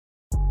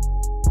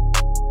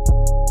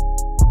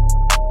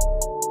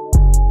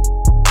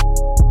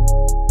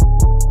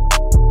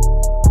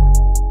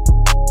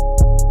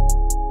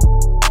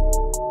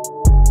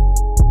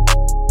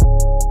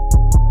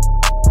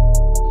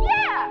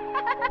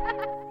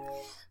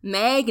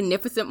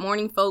Magnificent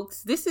morning,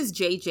 folks. This is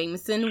Jay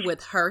Jameson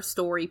with Her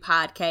Story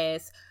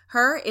Podcast.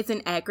 Her is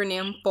an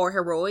acronym for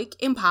Heroic,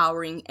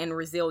 Empowering, and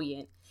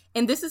Resilient.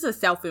 And this is a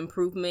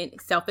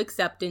self-improvement,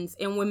 self-acceptance,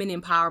 and women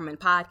empowerment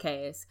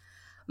podcast.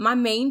 My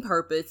main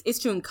purpose is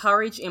to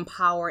encourage,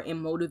 empower,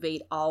 and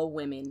motivate all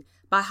women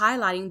by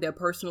highlighting their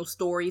personal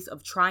stories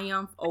of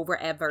triumph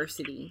over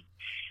adversity.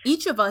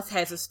 Each of us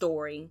has a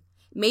story.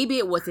 Maybe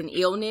it was an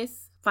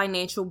illness,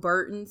 financial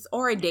burdens,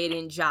 or a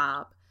dead-end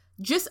job.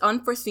 Just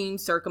unforeseen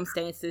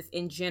circumstances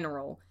in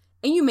general,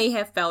 and you may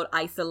have felt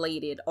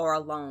isolated or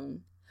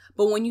alone.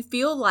 But when you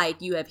feel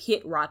like you have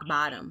hit rock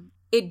bottom,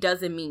 it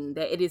doesn't mean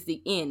that it is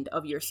the end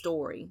of your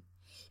story.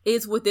 It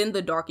is within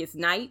the darkest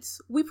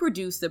nights we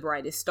produce the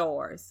brightest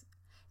stars.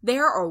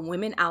 There are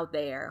women out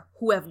there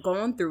who have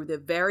gone through the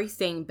very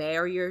same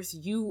barriers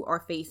you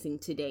are facing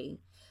today,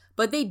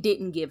 but they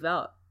didn't give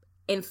up.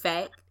 In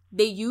fact,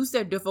 they used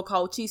their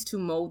difficulties to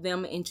mold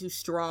them into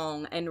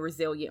strong and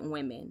resilient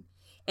women.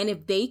 And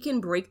if they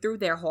can break through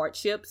their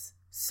hardships,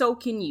 so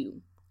can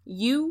you.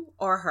 You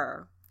are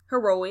her,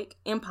 heroic,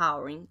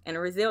 empowering, and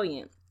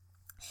resilient.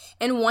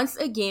 And once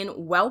again,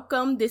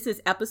 welcome. This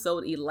is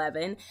episode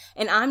 11,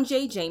 and I'm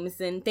Jay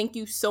Jameson. Thank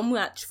you so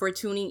much for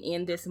tuning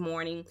in this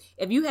morning.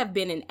 If you have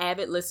been an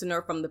avid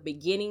listener from the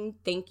beginning,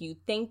 thank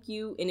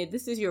you. And if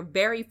this is your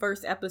very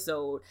first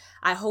episode,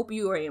 I hope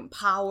you are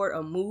empowered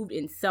or moved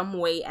in some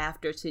way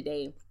after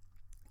today.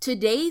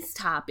 Today's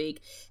topic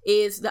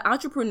is the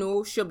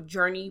Entrepreneurship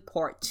Journey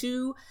Part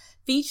 2,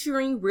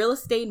 featuring real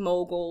estate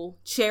mogul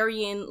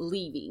Cherian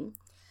Levy.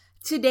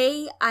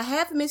 Today, I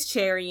have Miss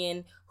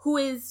Cherian, who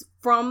is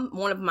from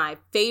one of my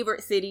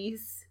favorite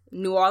cities,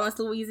 New Orleans,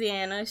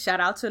 Louisiana. Shout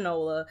out to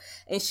NOLA.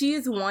 And she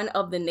is one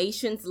of the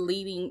nation's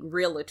leading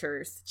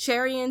realtors.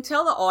 Cherian,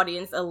 tell the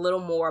audience a little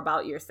more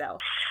about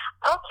yourself.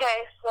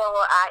 Okay, so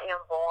I am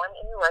born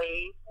and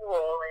raised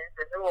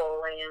in New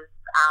Orleans.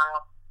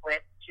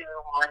 Went to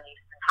Montgomery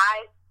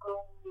High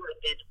School and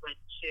then went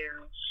to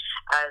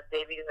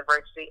Xavier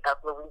University of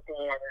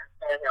Louisiana.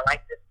 And I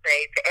like to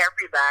say to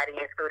everybody,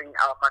 including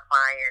all my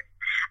clients,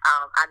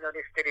 I know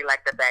this city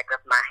like the back of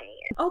my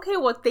hand. Okay,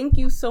 well, thank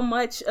you so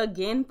much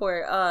again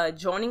for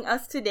joining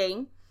us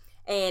today.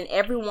 And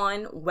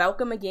everyone,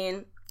 welcome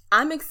again.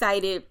 I'm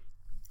excited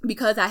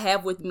because I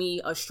have with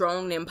me a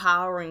strong and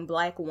empowering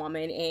Black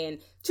woman, and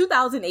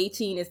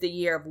 2018 is the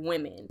year of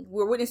women.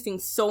 We're witnessing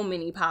so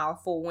many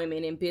powerful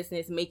women in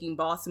business making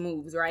boss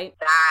moves, right?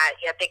 I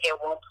think at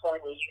one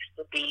point it used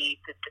to be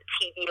the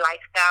TV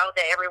lifestyle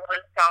that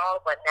everyone saw,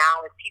 but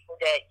now it's people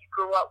that you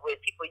grew up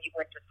with, people you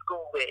went to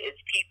school with,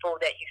 it's people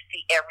that you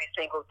see every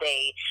single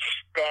day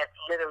that's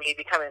literally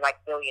becoming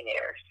like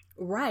billionaires.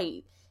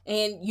 Right.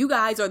 And you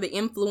guys are the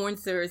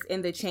influencers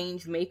and the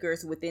change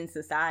makers within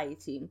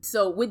society.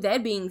 So with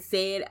that being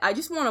said, I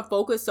just want to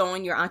focus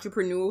on your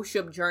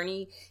entrepreneurship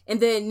journey and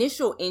the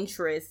initial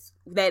interest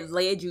that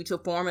led you to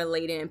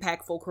formulate an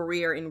impactful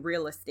career in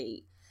real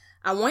estate.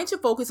 I want to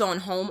focus on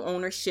home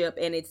ownership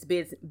and its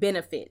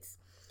benefits.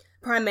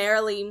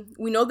 Primarily,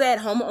 we know that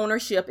home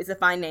ownership is a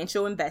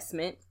financial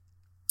investment.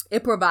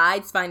 It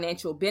provides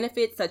financial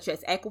benefits such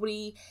as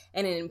equity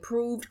and an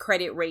improved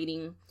credit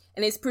rating,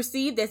 and is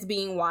perceived as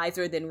being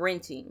wiser than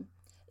renting.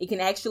 It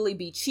can actually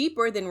be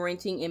cheaper than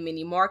renting in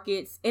many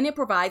markets, and it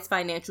provides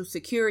financial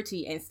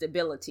security and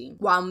stability.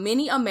 While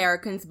many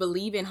Americans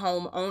believe in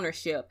home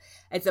ownership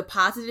as a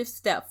positive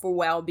step for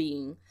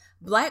well-being,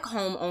 Black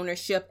home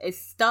ownership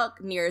is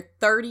stuck near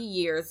 30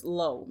 years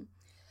low.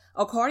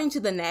 According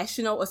to the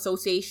National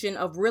Association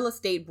of Real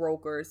Estate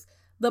Brokers,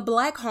 the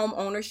Black home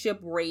ownership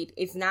rate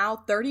is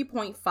now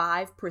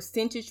 30.5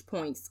 percentage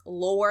points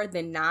lower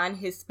than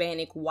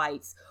non-Hispanic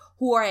whites,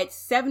 who are at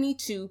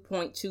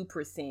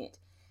 72.2%,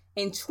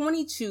 and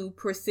 22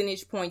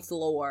 percentage points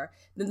lower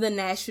than the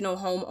national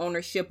home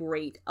ownership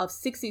rate of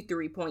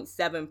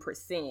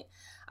 63.7%.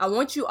 I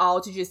want you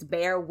all to just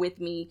bear with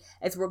me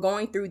as we're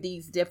going through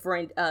these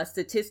different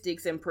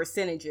statistics and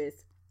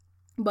percentages.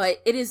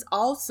 But it is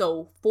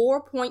also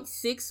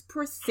 4.6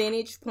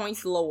 percentage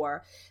points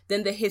lower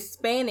than the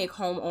Hispanic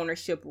home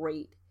ownership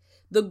rate,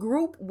 the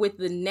group with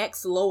the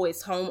next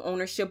lowest home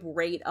ownership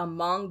rate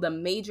among the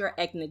major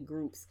ethnic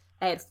groups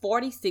at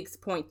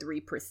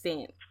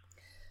 46.3%.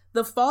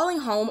 The falling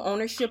home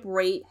ownership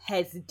rate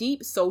has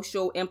deep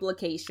social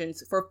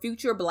implications for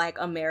future Black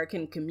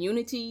American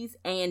communities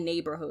and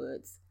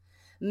neighborhoods.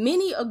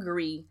 Many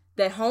agree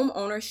that home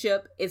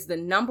ownership is the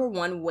number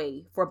one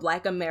way for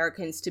Black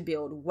Americans to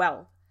build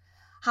wealth.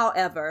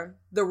 However,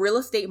 the real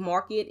estate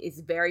market is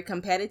very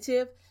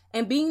competitive,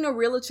 and being a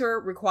realtor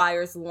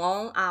requires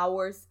long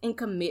hours and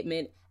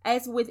commitment,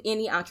 as with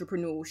any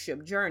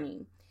entrepreneurship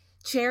journey.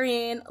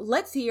 Cherian,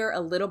 let's hear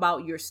a little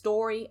about your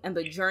story and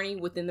the journey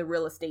within the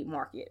real estate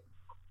market.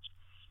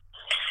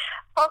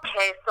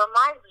 Okay, so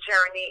my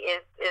journey is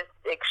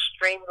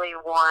extremely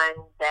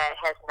one that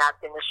has not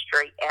been a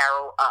straight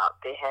arrow up.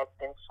 It has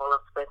been full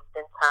of twists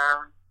and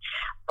turns,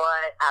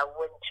 but I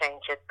wouldn't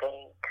change a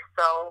thing.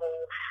 So,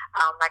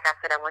 like I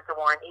said, I went to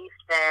Warren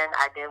Easton.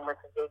 I then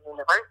went to Xavier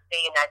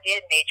University, and I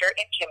did major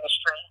in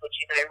chemistry, which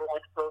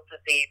everyone goes to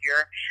Xavier.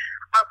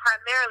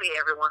 primarily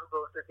everyone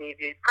who goes to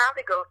Xavier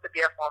probably goes to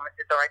be a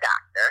pharmacist or a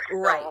doctor.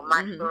 Right. So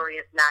my story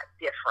is not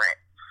different.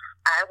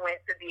 I went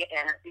to be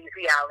an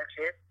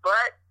anesthesiologist,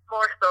 but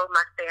more so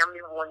my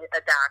family wanted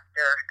a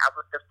doctor. I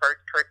was the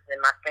first person in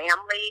my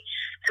family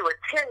to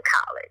attend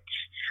college,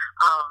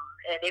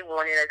 and they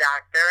wanted a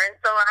doctor. And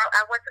so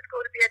I went to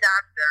school to be a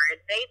doctor.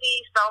 And maybe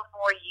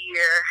sophomore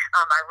year,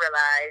 I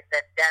realized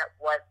that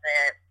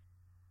wasn't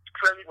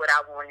really what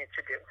I wanted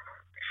to do.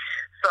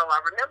 So I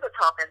remember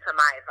talking to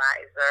my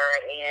advisor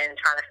and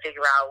trying to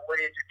figure out what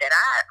is it that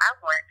I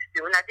wanted to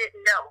do, and I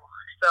didn't know.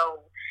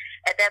 So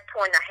at that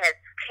point, I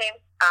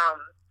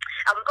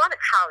was going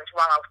to college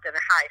while I was in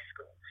high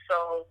school.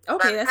 So okay,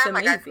 by the time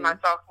I got to my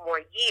sophomore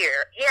year,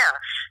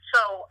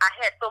 so I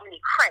had so many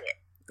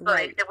credits. So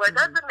right. it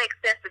doesn't make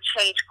sense to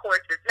change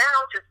courses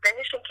now. Just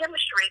finish in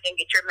chemistry and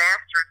get your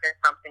master's in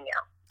something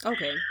else.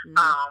 Okay.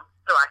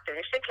 So I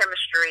finished in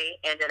chemistry,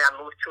 and then I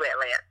moved to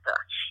Atlanta.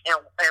 And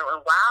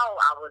while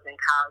I was in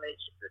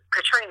college,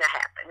 Katrina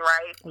happened,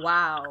 right?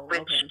 Wow.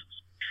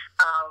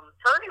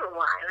 So let me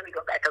rewind. Let me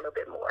go back a little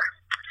bit more.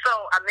 So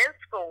I'm in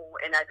school,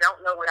 and I don't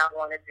know what I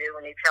want to do,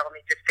 and they tell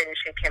me just finish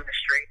in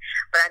chemistry.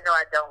 But I know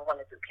I don't want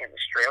to do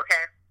chemistry,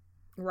 okay?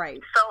 Right.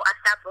 So I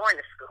stopped going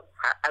to school.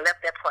 I left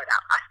that part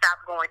out. I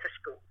stopped going to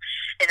school.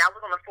 And I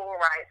was on a full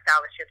ride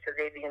scholarship to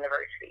Xavier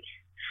University.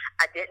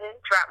 I didn't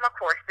drop my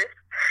courses.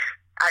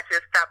 I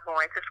just stopped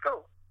going to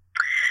school.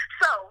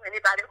 So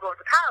anybody who goes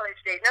to college,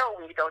 they know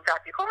when you don't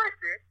drop your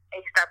courses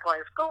and you stop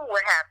going to school,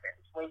 what happens?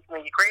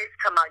 When your grades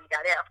come out, you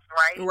got F's,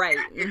 right? Right.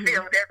 You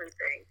failed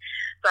everything.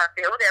 So I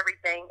failed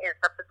everything, and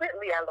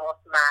subsequently I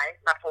lost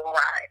my full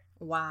ride.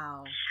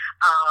 Wow.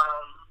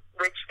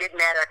 Which didn't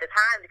matter at the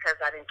time because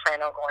I didn't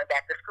plan on going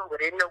back to school.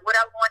 I didn't know what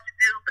I wanted to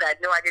do, but I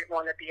knew I didn't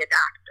want to be a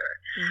doctor.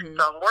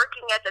 So I'm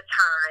working at the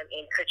time,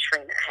 and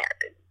Katrina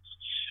happened.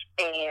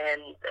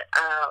 And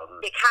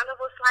it kind of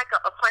was like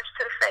a punch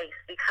to the face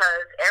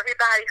because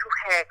everybody who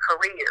had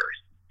careers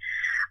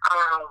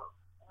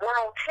were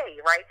okay,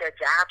 right? Their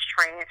jobs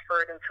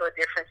transferred into a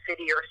different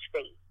city or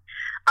state.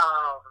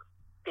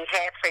 They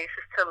had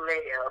places to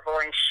live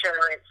or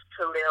insurance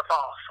to live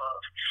off of.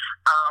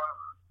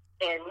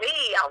 And me,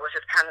 I was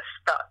just kind of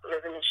stuck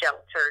living in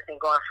shelters and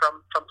going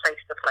from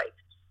place to place.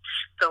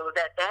 So it was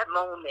at that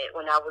moment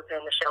when I was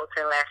in the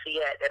shelter in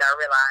Lafayette that I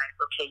realized,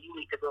 okay, you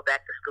need to go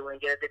back to school and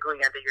get a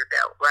degree under your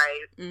belt,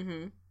 right?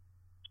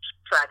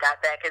 So I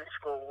got back in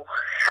school.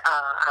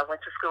 I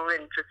went to school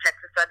into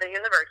Texas Southern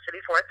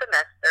University for a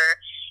semester,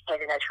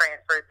 and then I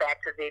transferred back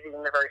to Xavier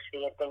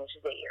University and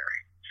finished there.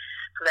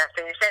 So I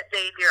finished at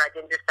Xavier. I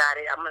then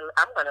decided I'm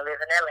gonna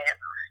live in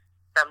Atlanta.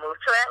 So I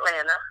moved to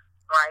Atlanta.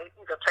 Right,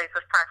 the place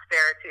of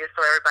prosperity is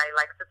so everybody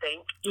likes to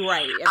think.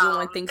 Right,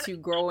 everyone thinks you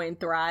grow and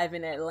thrive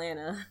in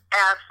Atlanta.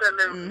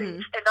 Absolutely,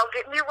 and don't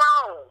get me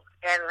wrong,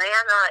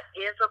 Atlanta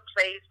is a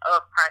place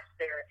of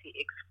prosperity,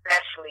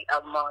 especially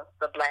amongst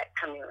the Black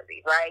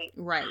community, right?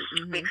 Right.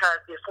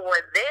 Because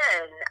before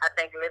then, I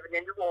think living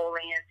in New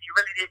Orleans, you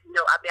really didn't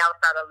know. I mean,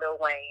 outside of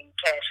Lil Wayne,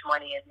 Cash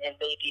Money, and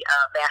maybe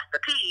Master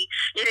P,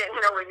 you didn't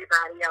know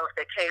anybody else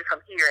that came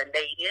from here and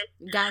made it.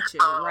 Gotcha.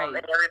 Right.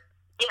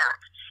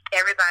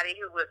 Everybody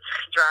who was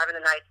driving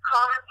a nice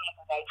car, having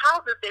nice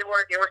houses, they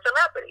were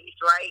celebrities,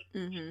 right?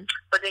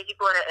 But then you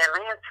go to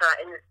Atlanta,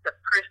 and it's the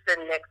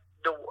person next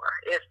door.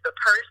 It's the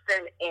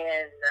person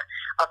in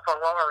a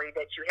Ferrari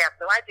that you have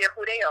no idea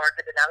who they are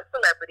because they're not a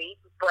celebrity,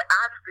 but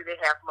obviously they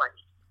have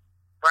money,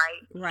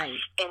 right?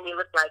 Right. And they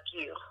look like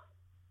you.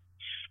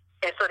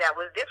 And so that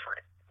was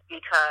different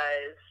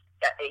because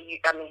you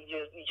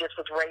just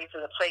was raised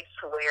in a place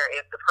to where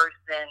if the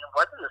person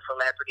wasn't a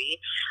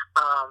celebrity,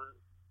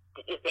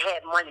 if they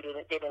had money,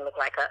 they didn't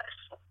look like us.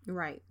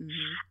 Right.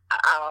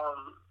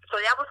 So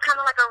that was kind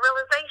of like a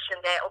realization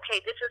that, okay,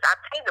 this is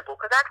obtainable.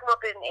 Because I grew up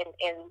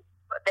in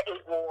the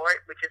 8th Ward,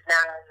 which is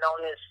now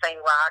known as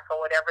St. Roch or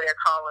whatever they're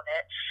calling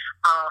it.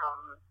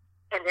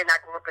 And then I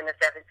grew up in the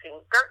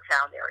 17th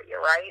Gerttown area,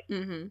 right?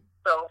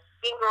 So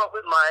didn't grow up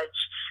with much.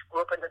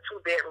 Grew up in a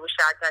 2-bedroom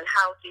shotgun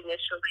house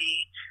initially.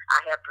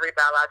 I have 3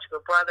 biological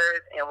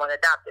brothers and 1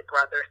 adopted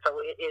brother. So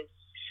it is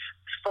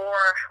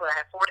I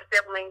have 4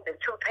 siblings and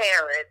 2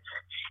 parents,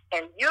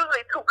 and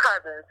usually 2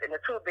 cousins in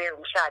a 2-bedroom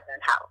shotgun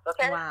house,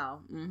 okay?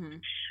 Wow.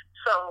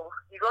 So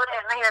you go to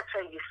Atlanta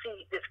and you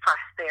see this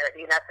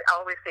prosperity, and I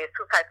always say there's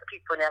 2 types of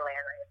people in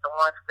Atlanta. It's the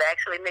ones that's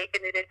actually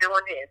making it and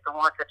doing it, it's the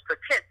ones that's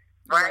pretending,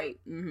 right?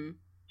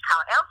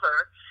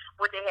 However,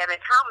 what they have in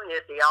common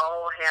is they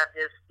all have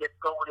this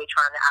goal they're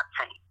trying to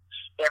obtain.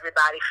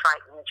 Everybody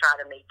fighting to try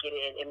to make it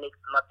and make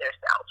them up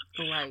themselves.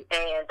 Right.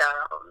 And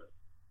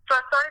so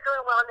I started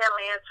doing well in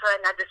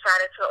Atlanta, and I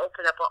decided to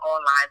open up an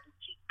online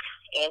boutique.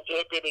 And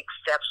it did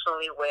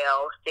exceptionally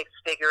well,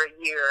 6-figure a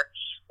year,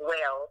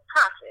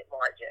 profit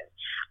margin.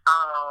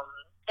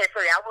 And so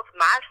that was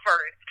my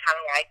first kind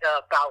of like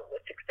bout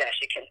with success,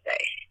 you can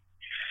say.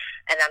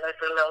 And I know it's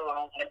a little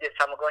long-winded,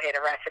 so I'm going to go ahead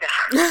and wrap it up.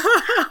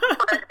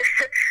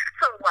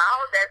 So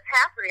while that's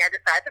happening, I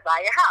decided to buy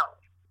a house.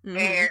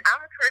 And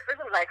I'm a person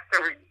who likes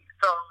to read.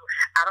 So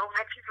I don't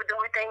like people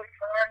doing things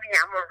for me.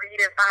 I'm going to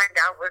read and find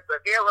out what's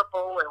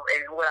available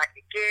and what I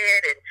could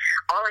get and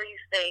all of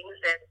these things.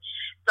 And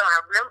so I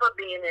remember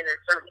being in a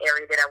certain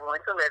area that I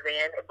wanted to live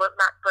in, but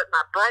my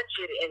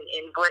budget and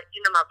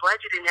my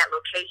budget in that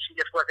location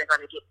just wasn't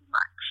going to get me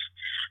much.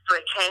 So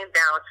it came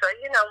down to,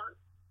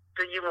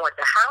 do you want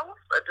the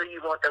house or do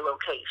you want the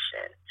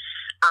location?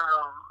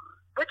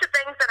 Which are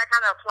things that I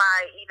kind of apply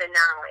even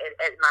now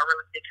at my real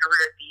estate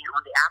career, being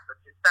on the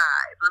opposite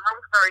side. But long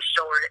story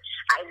short,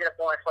 I ended up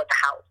going for the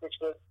house, which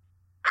was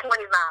 20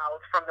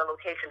 miles from the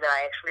location that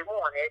I actually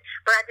wanted.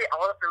 But I did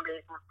all of the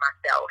business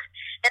myself.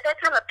 And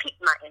that kind of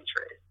piqued my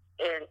interest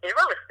in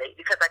real estate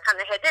because I kind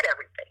of did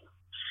everything.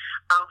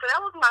 So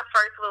that was my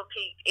first little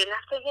peek. And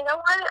I said, you know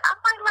what? I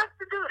might like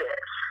to do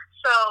this.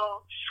 So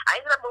I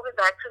ended up moving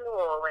back to New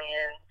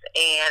Orleans,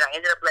 and I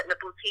ended up letting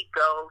the boutique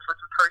go for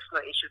some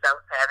personal issues I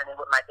was having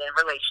with my then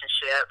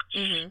relationship.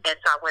 Mm-hmm. And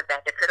so I went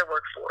back into the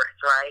workforce,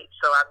 right?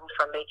 So I moved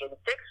from making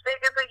 6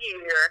 figures a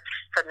year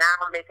to now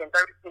I'm making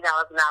 $33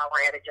 an hour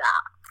at a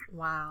job.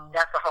 Wow.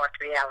 That's a harsh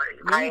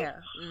reality, right?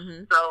 Yeah.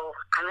 Mm-hmm. So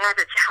I'm at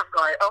the job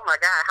going, oh my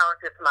God, how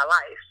is this my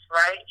life,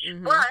 right?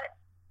 Mm-hmm. But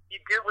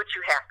you do what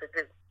you have to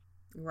do.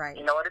 Right.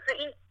 In order to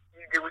eat,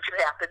 you do what you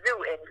have to do.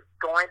 And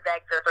going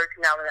back to a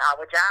 $13 an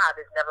hour job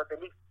has never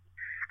been easy.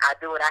 I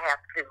do what I have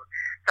to do.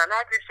 So I'm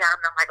at this job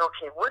and I'm like,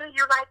 okay, what do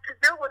you like to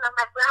do? And I'm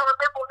like, well, I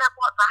remember when I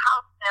bought my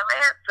house in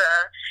Atlanta,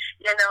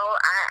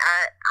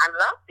 I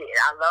loved it.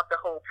 I loved the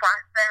whole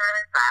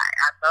process.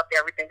 I loved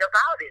everything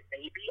about it.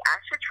 Maybe I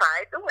should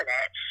try doing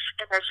that.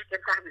 And as you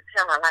can kind of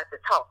tell, I like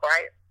to talk,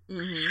 right?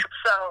 Mm-hmm.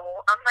 So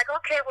I'm like,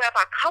 okay, well, if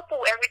I couple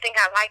everything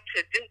I like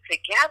to do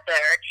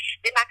together,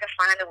 then I can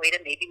find a way to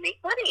maybe make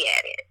money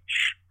at it.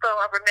 So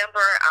I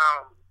remember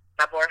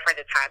my boyfriend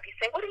at the time, he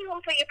said, what do you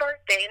want for your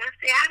birthday? And I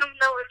said, I don't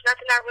know. It's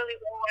nothing I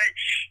really want.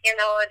 And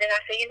then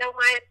I said, you know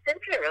what? Send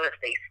me to real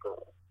estate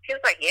school. He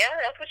was like, yeah,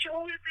 that's what you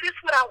want? This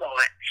is what I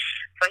want.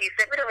 So he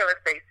sent me to real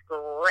estate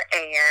school,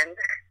 and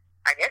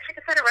I guess you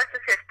could say the rest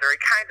is history,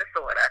 kind of,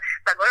 sort of.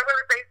 So I go to real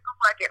estate school,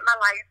 I get my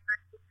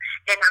license,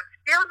 and I'm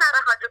still not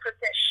 100%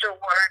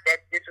 sure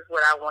that this is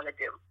what I want to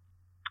do.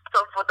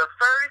 So for the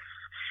first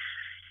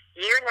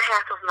year and a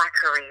half of my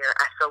career,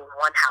 I sold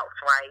one house,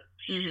 right?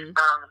 Mm-hmm.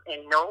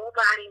 And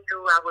nobody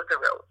knew I was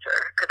a realtor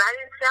because I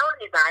didn't tell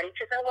anybody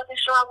because I wasn't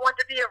sure I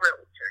wanted to be a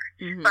realtor.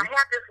 Mm-hmm. So I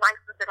have this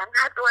license that I'm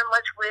not doing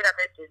much with. I'm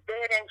at this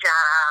dead-end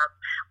job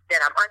that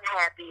I'm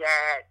unhappy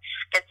at.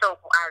 And so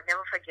I'll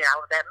never forget, I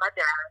was at my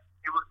desk.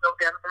 It was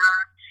November,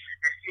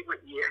 let's see what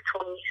year,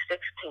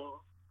 2016,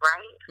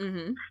 right?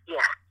 Mm-hmm.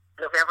 Yeah,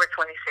 November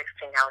 2016.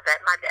 I was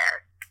at my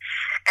desk.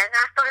 And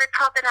I started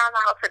talking out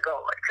loud to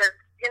God because,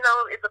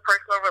 it's a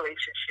personal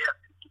relationship.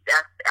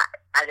 That's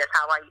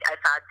how I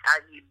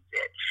use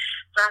it.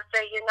 So I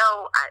say,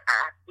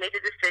 I made a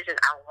decision.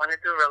 I want to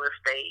do real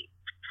estate,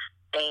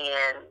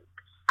 and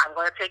I'm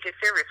going to take it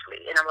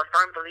seriously. And I'm a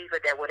firm believer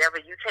that whatever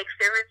you take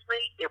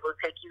seriously, it will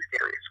take you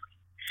seriously.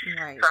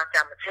 Right. So I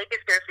said, I'm going to take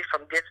it seriously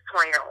from this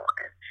point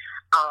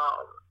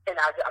on.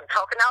 And I'm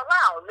talking out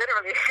loud,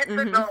 literally. It's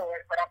mm-hmm.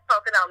 annoying, but I'm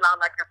talking out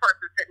loud like the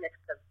person sitting next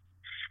to me.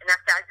 And I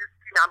said,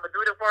 I'm going to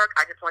do the work.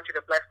 I just want you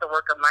to bless the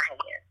work of my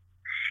hands.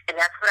 And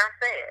that's what I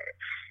said.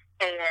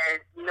 And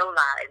no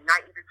lie,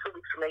 not even 2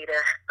 weeks later,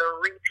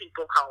 3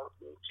 people called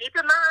me. Keep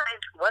in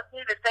mind,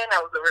 wasn't even saying I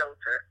was a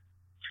realtor.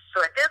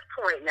 So at this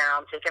point now,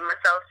 I'm taking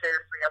myself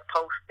seriously. I'm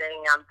posting.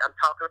 I'm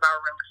talking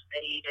about real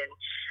estate. And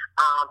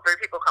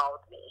 3 people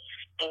called me.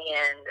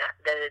 And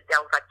that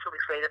was like 2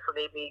 weeks later, so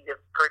maybe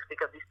the first week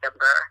of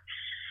December.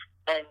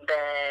 And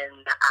then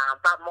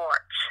by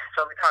March,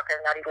 so we're talking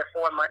not even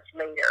 4 months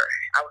later,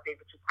 I was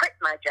able to quit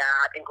my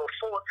job and go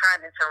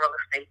full-time into real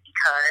estate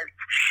because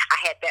I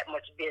had that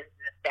much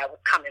business that was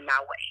coming my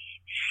way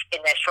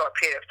in that short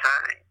period of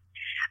time.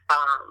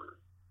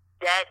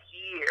 That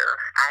year,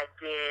 I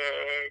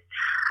did,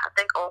 I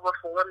think, over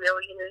 $4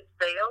 million in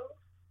sales.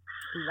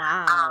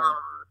 Wow.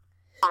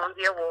 On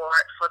the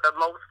award for the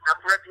most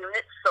number of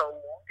units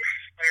sold.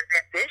 And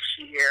then this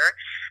year,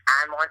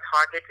 I'm on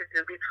target to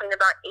do between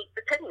about 8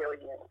 to 10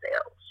 million in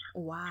sales.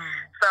 Wow.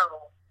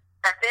 So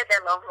I said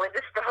that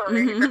long-winded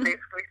story to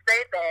basically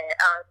say that,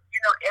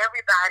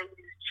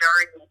 everybody's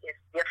journey is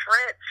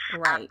different.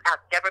 Right.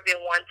 I've never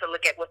been one to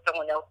look at what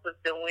someone else was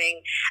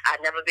doing.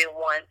 I've never been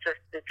one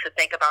to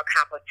think about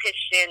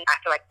competition. I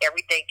feel like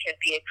everything can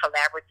be a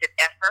collaborative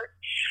effort.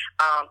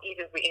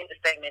 Even if we're in the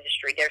same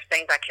industry, there's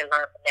things I can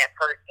learn from that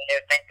person.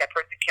 There's things that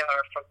person can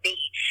learn from me.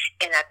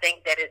 And I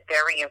think that it's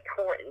very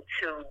important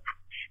to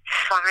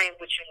find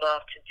what you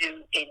love to do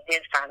and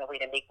then find a way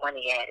to make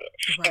money at it.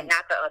 Right. And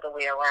not the other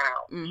way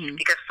around. Mm-hmm.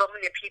 Because so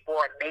many people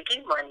are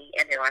making money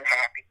and they're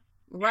unhappy.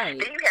 Right.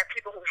 Then you have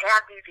people who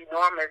have these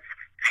enormous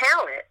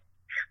talent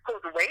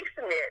who's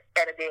wasting it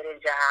at a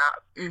dead-end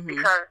job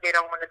because they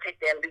don't want to take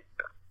that leap.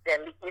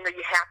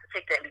 You have to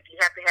take that leap. You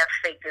have to have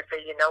faith and say,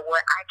 you know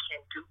what, I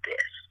can do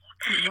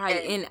this.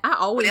 Right. And I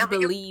always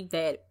believe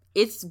that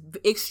it's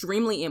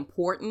extremely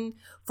important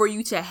for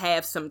you to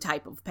have some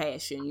type of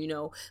passion,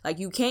 Like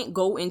you can't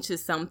go into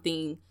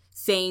something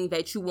saying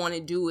that you want to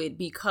do it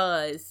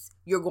because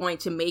you're going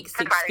to make six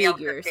Somebody else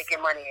is figures.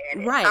 making money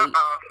in it. Right.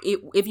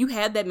 If you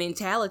have that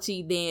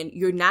mentality, then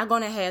you're not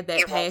going to have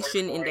that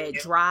passion and that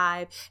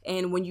drive.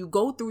 And when you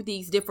go through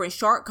these different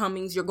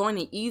shortcomings, you're going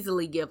to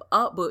easily give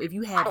up. But if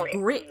you have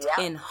grit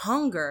and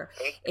hunger,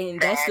 and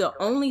that's the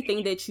only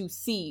thing that you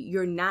see,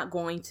 you're not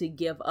going to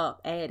give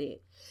up at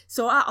it.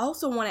 So I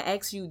also want to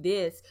ask you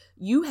this.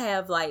 You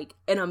have like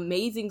an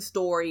amazing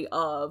story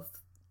of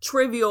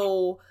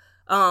trivial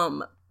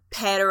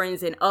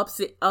patterns and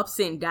ups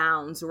and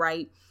downs,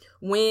 right?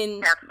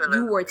 When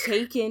you were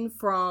taken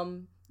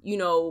from, you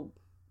know,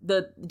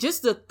 the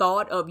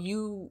thought of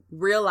you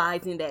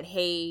realizing that,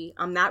 hey,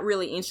 I'm not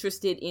really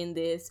interested in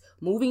this,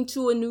 moving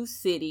to a new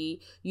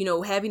city, you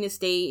know, having to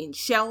stay in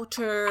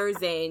shelters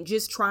and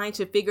just trying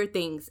to figure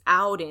things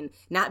out and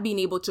not being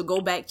able to go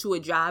back to a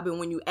job. And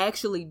when you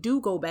actually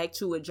do go back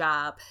to a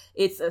job,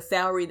 it's a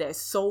salary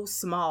that's so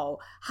small.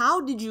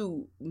 How did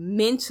you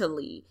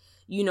mentally,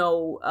 you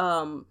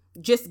know,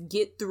 just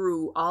get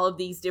through all of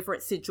these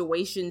different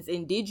situations?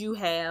 And did you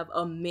have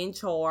a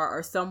mentor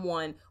or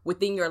someone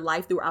within your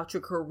life throughout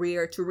your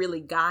career to really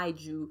guide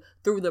you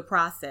through the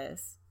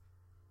process?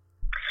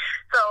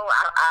 So,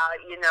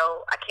 you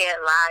know, I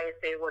can't lie and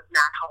say it was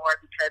not hard,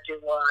 because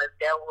it was.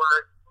 There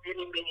were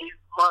many, many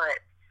months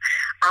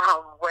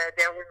where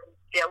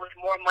there was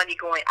more money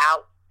going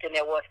out than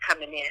there was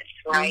coming in,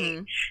 right?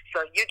 Mm-hmm.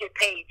 So you get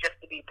paid just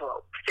to be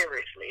broke,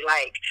 seriously.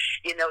 Like,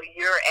 you know,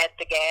 you're at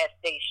the gas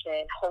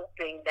station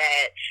hoping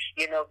that,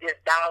 you know, this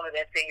dollar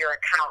that's in your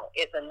account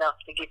is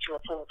enough to get you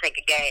a full tank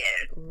of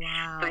gas.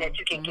 Wow. So that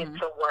you can get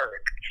to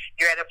work.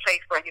 You're at a place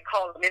where you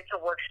call them into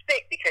work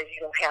sick because you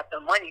don't have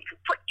the money to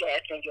put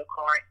gas in your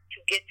car to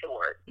get to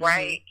work,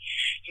 right?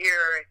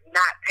 You're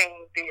not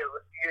paying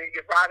bills.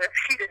 You're rather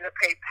feeding the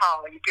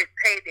PayPal. You get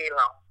payday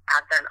loans.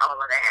 I've done all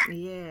of that.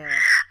 Yeah.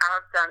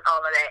 I've done all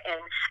of that.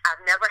 And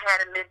I've never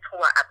had a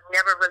mentor. I've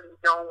never really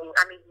known.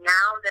 I mean,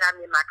 now that I'm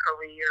in my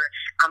career,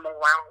 I'm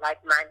around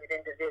like-minded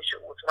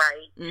individuals,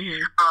 right? Mm-hmm.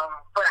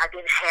 But I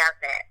didn't have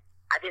that.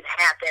 I didn't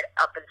have that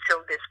up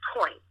until this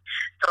point.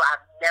 So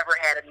I've never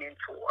had a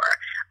mentor.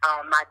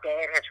 My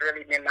dad has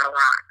really been my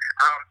rock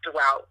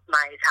throughout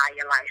my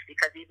entire life,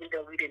 because even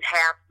though we didn't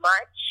have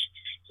much,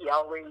 he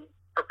always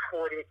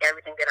supported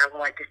everything that I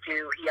wanted to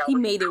do. He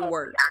made it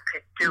work. I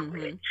could do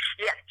it.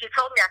 Yeah, he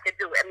told me I could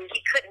do it. I mean,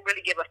 he couldn't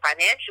really give a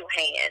financial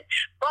hand,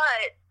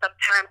 but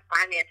sometimes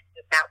finance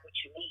is not what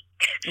you need.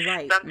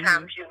 Right.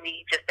 Sometimes you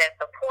need just that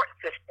support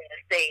system to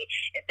say,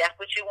 if that's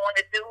what you want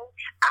to do,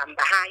 I'm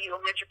behind you 100%.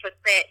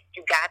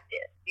 You got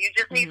this. You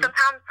just need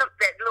sometimes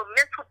that little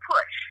mental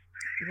push.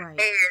 Right.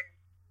 And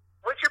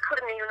what you put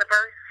in the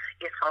universe,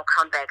 it's going to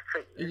come back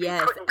to you.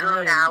 Yes,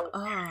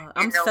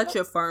 I'm such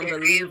a firm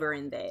believer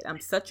in that. I'm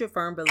such a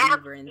firm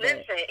believer in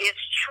that. Listen,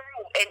 it's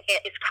true. And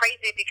it's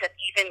crazy because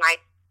even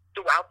like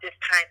throughout this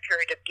time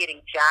period of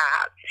getting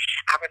jobs,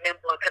 I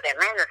remember, because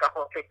Atlanta's a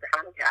whole place to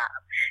find a job,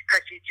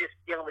 because you're just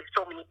dealing with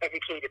so many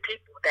educated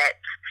people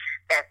that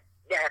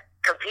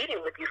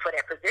competing with you for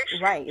that position.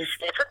 Right. It's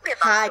it took me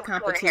about high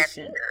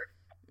competition. 2.5 years.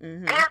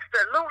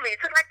 Absolutely.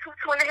 It took like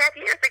 2.5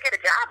 years to get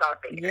a job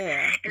out there.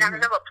 Yeah. And I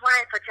remember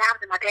applying for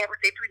jobs, and my dad would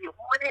say, do you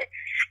want it?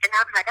 And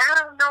I was like, I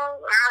don't know.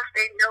 I'll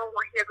say no.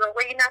 He'll go,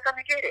 well, you're not going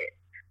to get it.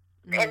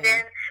 And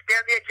then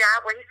there'll be a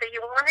job where he said,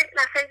 you want it? And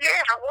I said,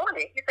 yeah, I want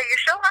it. He said, you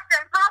sure? I said,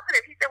 I'm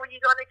positive. He said, well,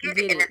 you're going to get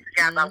it. And that's the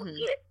job I would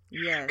get.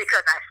 Yes.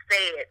 Because I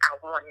said I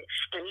want it.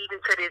 And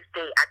even to this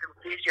day, I do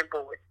vision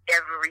boards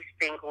every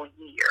single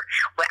year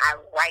where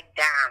I write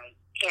down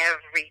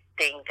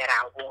everything that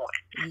I want.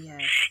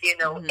 Yes. You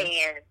know,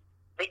 and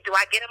do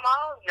I get them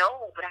all?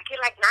 No, but I get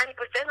like 90%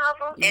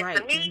 of them. And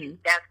to me,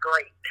 that's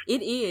great.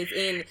 It is.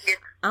 And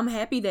I'm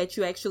happy that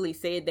you actually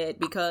said that,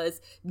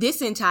 because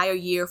this entire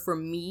year for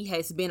me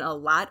has been a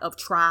lot of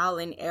trial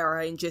and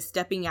error and just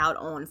stepping out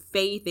on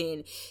faith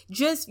and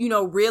just, you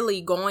know,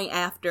 really going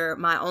after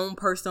my own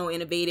personal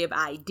innovative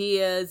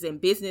ideas and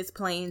business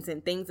plans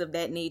and things of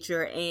that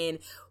nature. And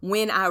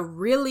when I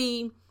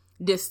really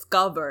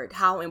discovered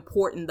how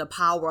important the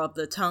power of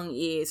the tongue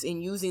is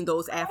in using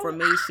those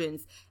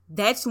affirmations,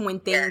 that's when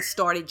things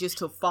started just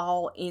to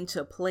fall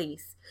into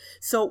place.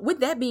 So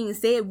with that being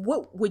said,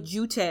 what would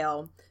you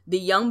tell the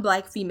young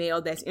Black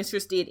female that's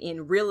interested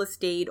in real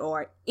estate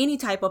or any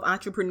type of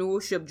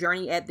entrepreneurship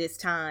journey at this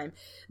time,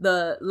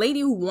 the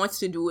lady who wants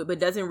to do it but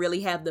doesn't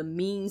really have the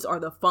means or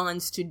the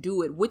funds to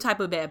do it? What type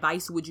of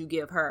advice would you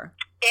give her?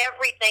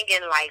 Everything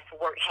in life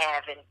worth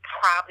having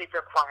probably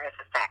requires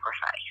a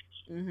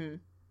sacrifice.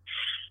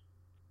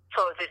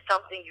 So if it's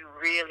something you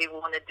really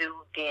want to do,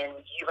 then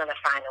you're going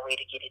to find a way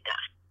to get it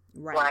done.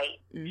 Right?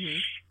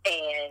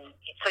 And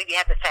so you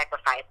have to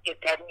sacrifice. If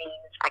that means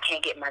I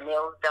can't get my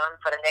nails done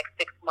for the next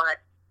 6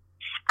 months,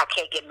 I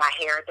can't get my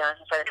hair done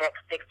for the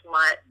next 6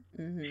 months.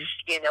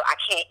 You know, I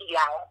can't eat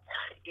out.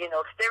 You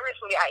know,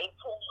 seriously, I ate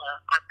tuna.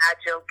 I'm not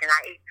joking.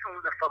 I ate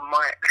tuna for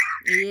months.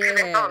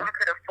 That's all I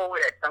could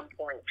afford at some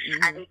point.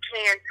 I ate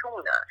canned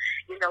tuna.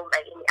 You know,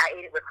 like I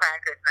ate it with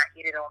crackers, and I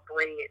ate it on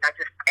bread. I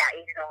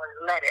ate it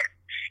on lettuce.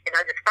 And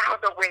I just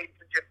found a way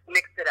to just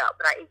mix it up.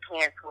 But I ate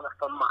canned tuna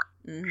for months.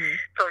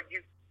 So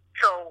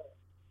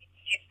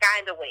You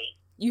find a way.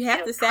 You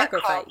have to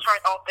sacrifice.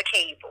 Turn off the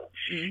cable.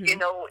 Mm-hmm. You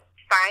know,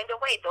 find a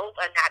way. Those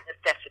are not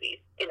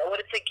necessities. In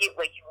order to get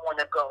where you want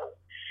to go,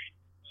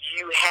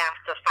 you have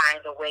to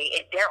find a way.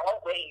 And there are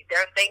ways.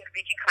 There are things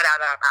we can cut out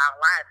of our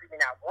lives we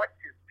may not want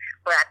to.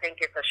 But I think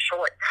it's a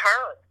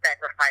short-term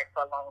sacrifice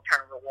for a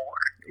long-term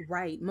reward.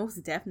 Right,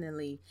 most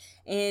definitely.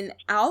 And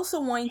I also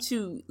want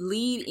to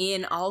lead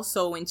in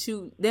also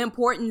into the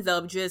importance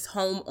of just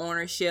home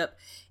ownership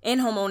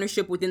and home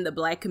ownership within the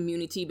Black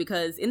community,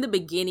 because in the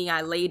beginning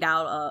I laid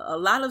out a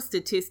lot of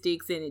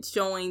statistics, and it's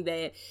showing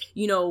that,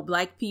 you know,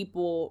 Black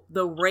people,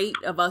 the rate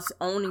of us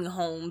owning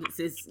homes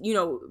is, you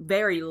know,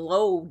 very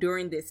low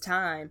during this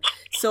time.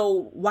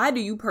 So why do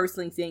you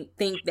personally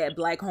think that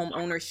Black home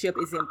ownership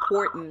is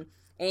important?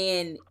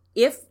 And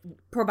if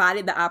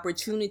provided the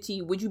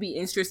opportunity, would you be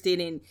interested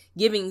in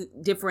giving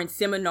different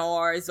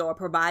seminars or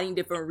providing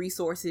different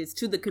resources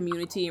to the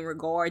community in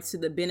regards to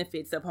the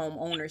benefits of home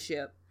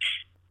ownership?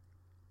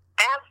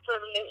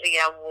 Absolutely,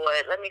 I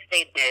would. Let me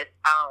say this.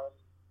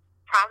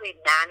 Probably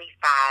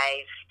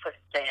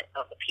 95%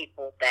 of the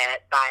people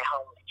that buy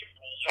homes to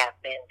me have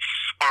been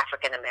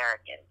African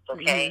Americans,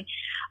 okay?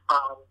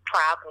 Mm-hmm.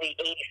 Probably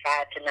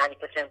 85 to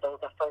 90% of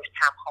those are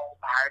first-time home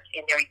buyers,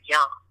 and they're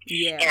young.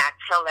 Yeah. And I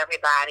tell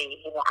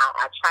everybody, you know,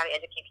 I try to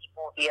educate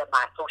people via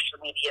my social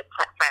media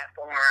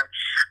platform,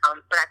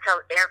 but I tell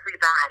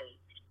everybody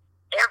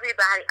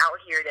out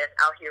here that's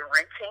out here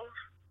renting,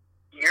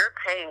 you're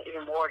paying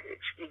a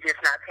mortgage. You're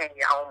just not paying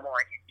your own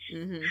mortgage.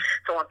 Mm-hmm.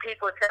 So when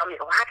people tell me,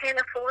 I can't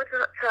afford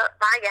to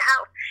buy your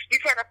house, you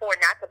can't afford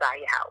not to buy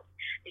your house,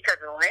 because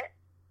the rent,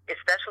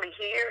 especially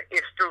here,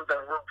 is through the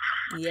roof.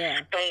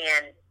 Yeah.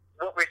 And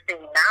what we're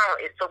seeing now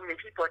is so many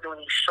people are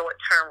doing these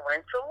short-term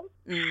rentals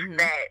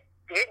that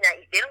they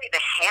don't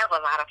even have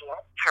a lot of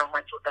long-term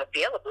rentals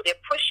available.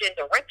 They're pushing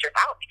the renters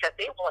out because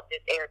they want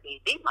this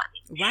Airbnb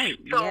money. Right,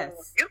 so yes.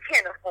 You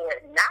can't afford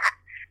not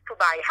to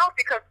buy a house,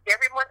 because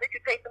every month that you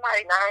pay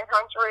somebody $900,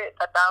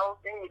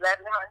 $1,000,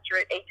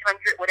 $1,100,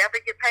 $800, whatever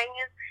you're paying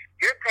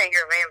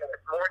your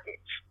landlord's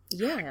mortgage.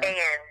 Yeah.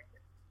 And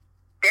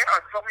there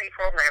are so many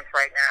programs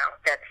right now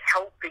that's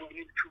helping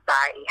you to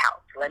buy a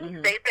house. Let me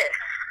say this.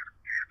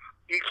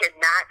 You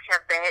cannot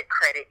have bad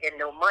credit and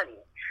no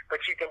money,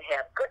 but you can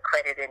have good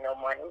credit and no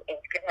money, and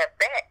you can have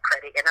bad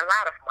credit and a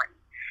lot of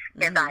money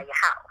and buy a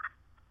house.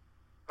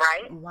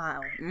 Right?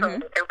 Wow. So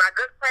if by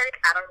good credit,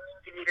 I don't mean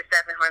you need a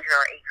 700 or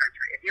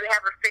 800. If you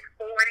have a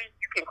 640,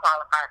 you can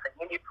qualify for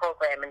any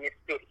program in this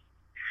city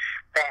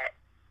that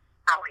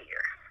out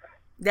here.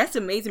 That's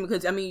amazing,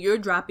 because, I mean, you're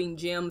dropping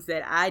gems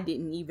that I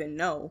didn't even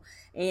know.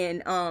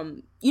 And,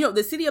 you know,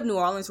 the city of New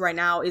Orleans right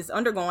now is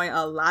undergoing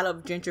a lot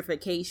of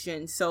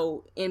gentrification.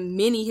 So in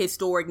many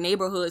historic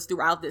neighborhoods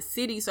throughout the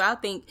city. So I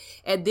think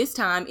at this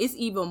time, it's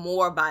even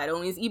more vital,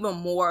 and it's even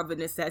more of a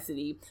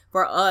necessity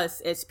for us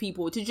as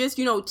people to just,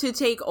 you know, to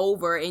take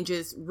over and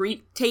just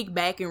take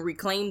back and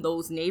reclaim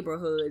those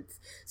neighborhoods.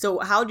 So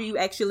how do you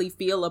actually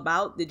feel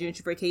about the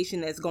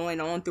gentrification that's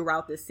going on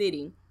throughout the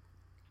city?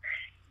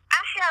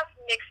 I have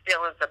mixed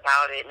feelings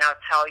about it, and I'll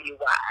tell you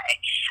why.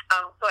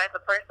 So as a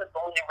person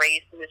born and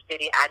raised in the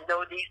city, I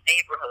know these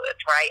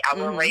neighborhoods, right? I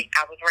was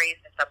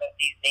raised in some of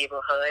these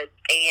neighborhoods,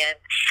 and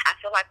I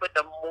feel like with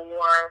the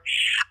more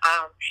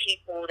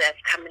people that's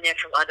coming in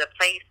from other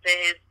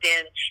places,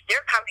 then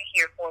they're coming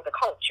here for the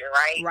culture,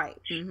 right? Right.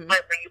 Mm-hmm.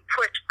 But when you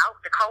push out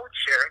the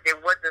culture,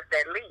 then what does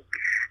that leave?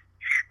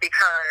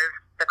 Because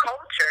the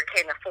culture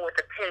can't afford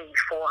to pay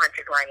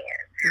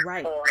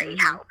 $400,000 for a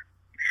house.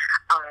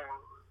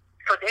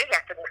 So they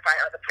have to find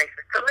other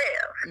places to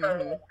live. So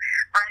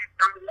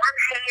on one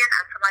hand,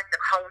 I feel like the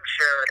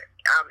culture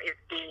is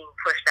being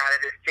pushed out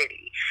of the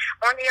city.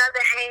 On the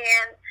other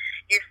hand,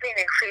 you're seeing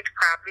increased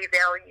property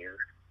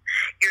values.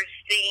 You're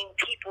seeing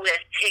people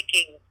that's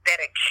taking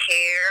better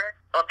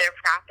care of their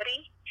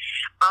property.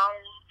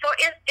 So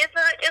it's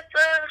a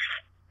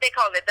they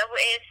call it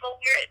double-edged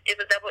sword.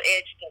 It's a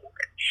double-edged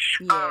sword.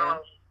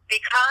 Yeah.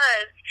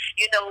 Because,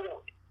 you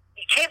know,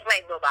 you can't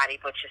blame nobody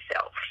but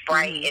yourself,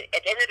 right? At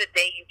the end of the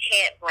day, you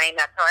can't blame.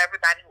 I tell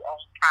everybody who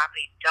owns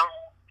property, don't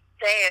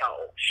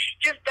sell.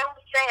 Just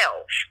don't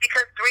sell.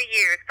 Because 3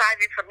 years,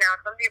 5 years from now,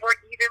 it's going to be worth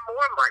even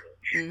more money.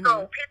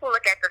 So people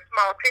look at the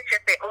small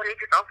picture and say, oh, they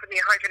just offered me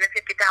 $150,000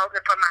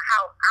 for my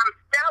house. I'm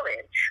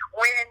selling.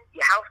 When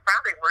your house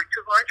probably worth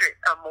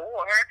 $200,000 or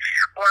more,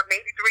 or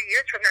maybe 3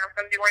 years from now, it's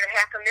going to be worth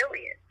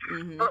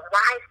 $500,000. But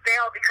why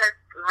sell? Because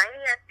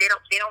land, they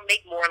don't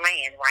make more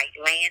land, right?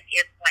 Land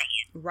is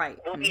land. Right.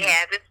 What we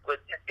have is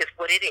what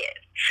it is.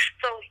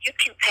 So you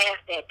can pass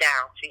that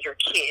down to your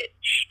kids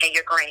and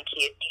your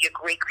grandkids and your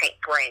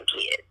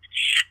great-grandkids.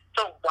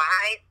 So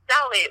why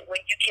sell it when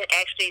you can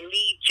actually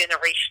leave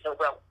generational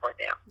wealth for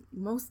them?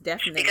 Most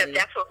definitely. Because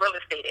that's what real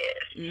estate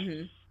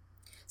is.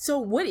 So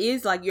what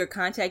is like your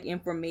contact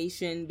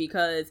information?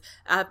 Because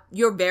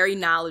you're very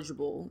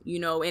knowledgeable, you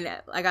know, and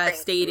like I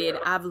stated,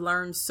 I've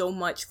learned so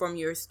much from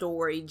your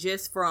story,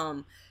 just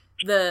from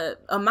the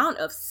amount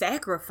of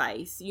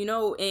sacrifice, you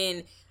know,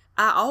 and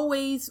I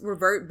always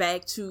revert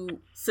back to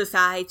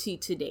society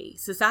today.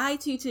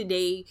 Society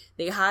today,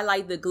 they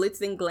highlight the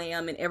glitz and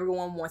glam, and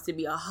everyone wants to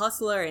be a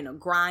hustler and a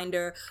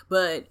grinder,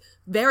 but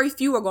very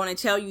few are going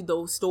to tell you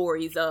those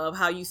stories of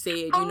how you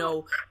said, you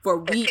know, for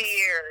weeks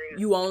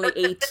you only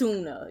ate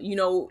tuna, you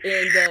know,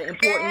 and the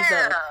importance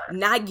of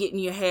not getting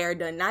your hair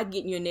done, not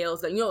getting your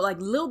nails done, you know, like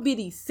little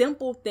bitty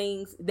simple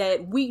things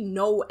that we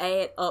know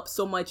add up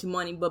so much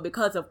money, but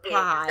because of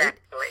pride,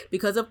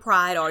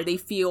 or they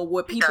feel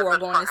what people are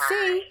going to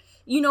say,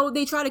 you know,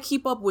 they try to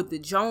keep up with the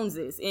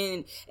Joneses.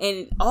 And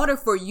in order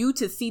for you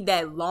to see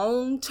that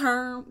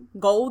long-term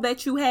goal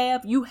that you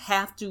have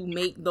to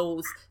make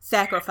those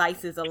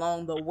sacrifices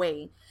along the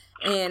way.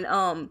 And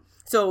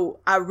so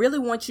I really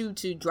want you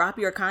to drop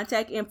your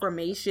contact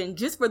information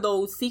just for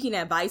those seeking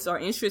advice or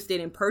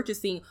interested in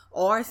purchasing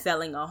or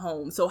selling a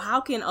home. So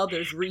how can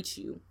others reach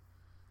you?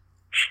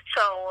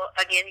 So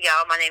again,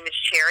 y'all, my name is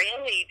Cherry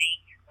and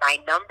Levy. My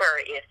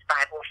number is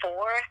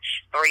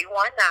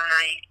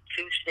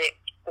 504-319-2641.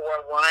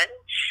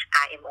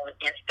 I am on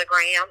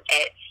Instagram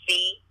at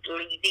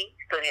CLevy,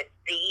 so that's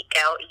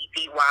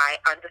CLEVY_NOLA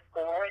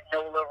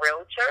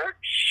Realtor,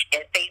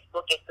 and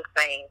Facebook is the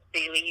same,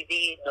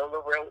 CLevy NOLA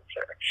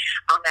Realtor.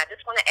 I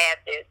just want to add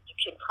this: you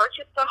can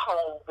purchase a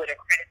home with a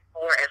credit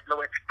score as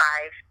low as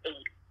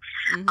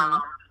 580. 3.5%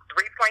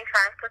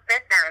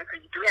 down, so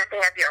you do have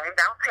to have your own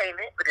down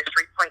payment, but it's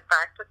 3.5%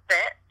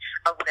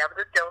 of whatever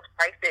the sales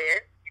price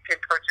is. You can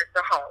purchase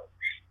a home.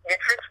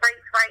 Interest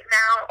rates right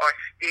now are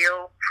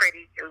still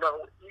pretty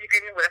low.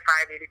 Even with a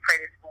 580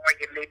 credit score,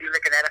 you may be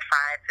looking at a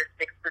 5 to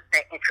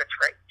 6% interest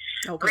rate,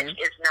 which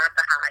is not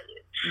the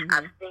highest.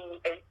 I've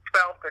seen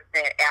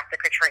 8-12% after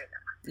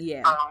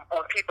Katrina.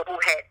 On people who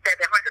had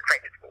 700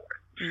 credit scores.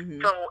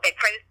 So, and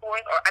credit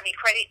scores,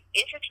 credit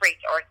interest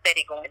rates are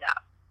steady going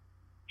up.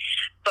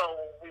 So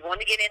we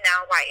want to get in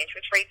now while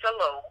interest rates are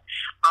low,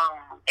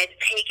 and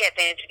take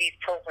advantage of these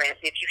programs.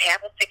 If you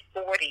have a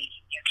 640,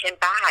 you can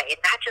buy, and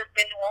not just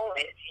in New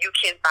Orleans, you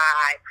can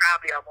buy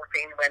probably almost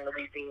anywhere in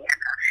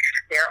Louisiana.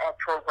 There are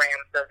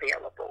programs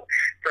available.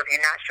 So if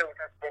you're not sure what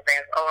those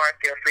programs are,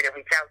 feel free to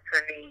reach out to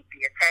me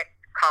via text,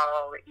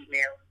 call,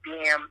 email,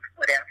 DM,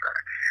 whatever.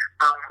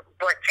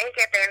 But take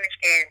advantage,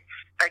 and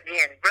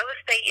again, real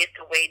estate is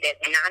the way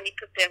that 90%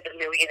 of the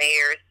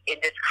millionaires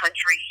in this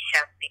country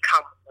have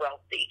become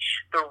wealthy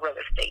through real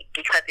estate,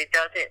 because it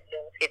doesn't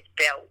lose its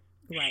value.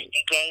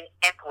 You gain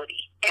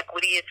equity.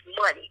 Equity is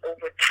money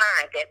over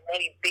time. That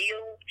money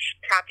builds,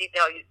 property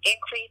value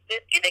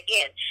increases, and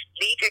again,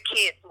 leave your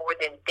kids more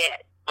than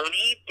debt.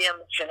 Leave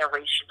them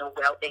generational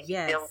wealth, and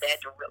build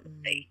that to real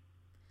estate.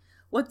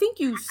 Well, thank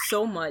you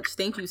so much.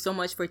 Thank you so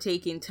much for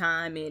taking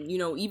time. And, you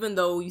know, even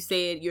though you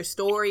said your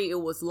story, it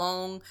was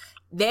long,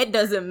 that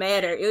doesn't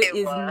matter. It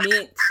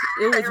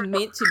was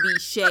meant to be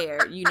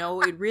shared. You know,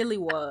 it really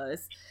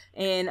was.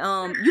 And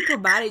you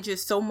provided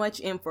just so much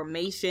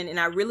information. And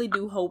I really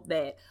do hope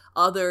that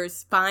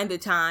others find the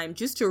time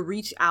just to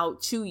reach out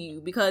to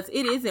you, because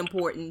it is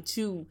important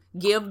to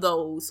give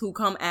those who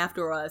come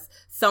after us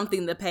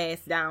something to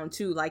pass down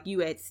to, like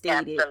you had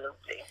stated.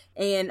 Absolutely.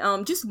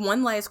 And just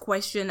one last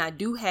question I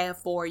do have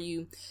for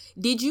you.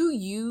 Did you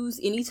use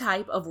any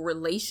type of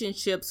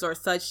relationships or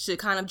such to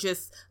kind of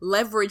just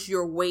leverage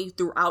your way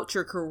throughout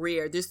your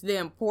career? Just the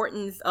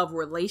importance of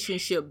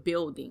relationship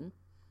building.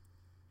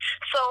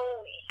 So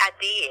I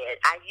did.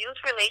 I used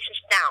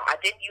relationships. Now, I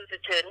didn't use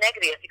it to the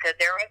negative, because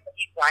there are some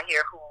people out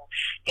here who,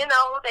 you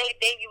know, they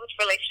use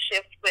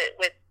relationships with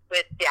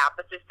the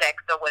opposite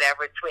sex or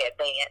whatever to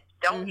advance.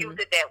 Don't use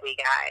it that way,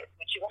 guys.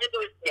 What you want to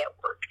do is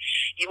network.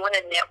 You want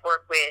to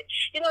network with,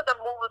 you know, the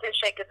movers and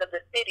shakers of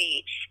the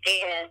city,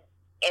 and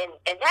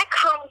that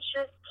comes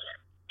just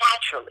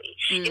naturally.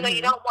 You know,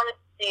 you don't want to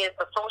be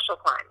a social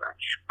climber,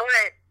 but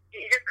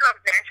it just comes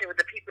naturally with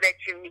the people that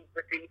you meet,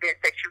 with the events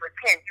that you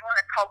attend. You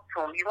want to talk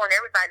to them. You want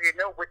everybody to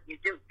know what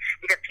you do,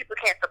 because people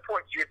can't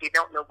support you if you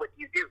don't know what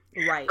you do.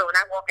 Right. So when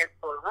I walk into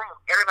a room,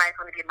 everybody's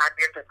going to get my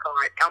business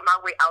card. On my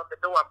way out the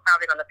door, I'm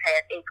probably going to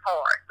pass 8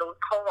 cars. Those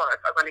cars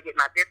are going to get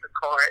my business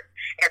cards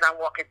as I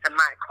walk into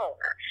my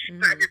corner.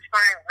 So I just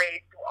find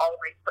ways to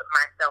always put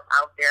myself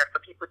out there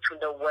for people to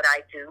know what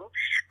I do.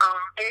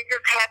 And it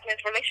just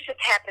happens.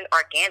 Relationships happen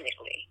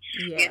organically,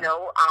 you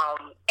know.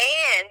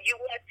 And you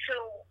want to,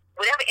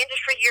 whatever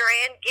industry you're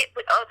in, get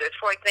with others.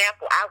 For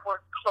example, I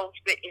work close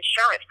with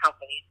insurance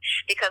companies,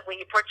 because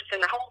when you're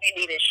purchasing a home, you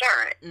need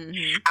insurance.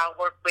 I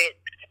work with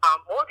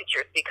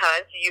mortgagers,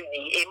 because you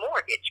need a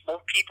mortgage.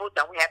 Most people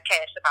don't have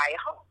cash to buy a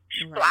home.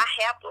 So I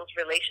have those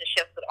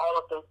relationships with all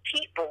of those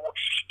people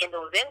in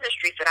those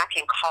industries that I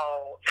can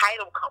call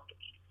title companies.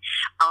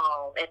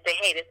 And say,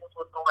 hey, this is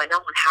what's going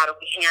on. How do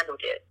we handle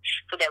this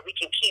so that we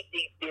can keep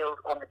these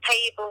bills on the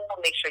table,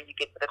 make sure you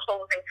get to the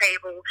closing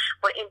table.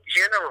 But in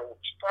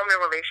general, forming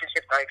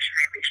relationships are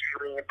extremely,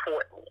 extremely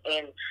important.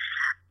 And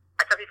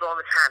I tell people all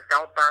the time,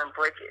 don't burn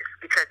bridges,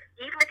 because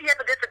even if you have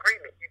a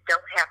disagreement, you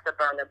don't have to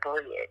burn a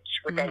bridge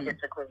with that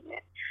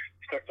disagreement.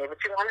 You can say what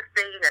you want to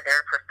say in a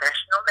very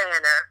professional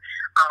manner,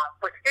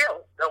 but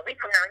still, a week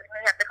from now, you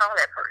may have to call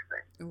that person.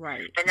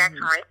 Right. And that's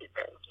for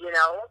anything, you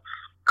know.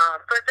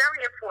 So it's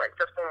very important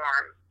to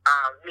form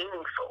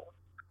meaningful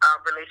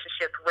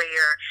relationships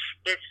where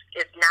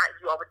it's not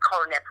you always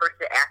calling that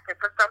person asking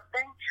for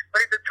something,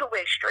 but it's a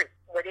two-way street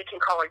where they can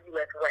call you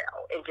as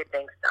well and get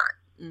things done.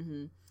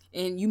 Mm-hmm.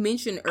 And you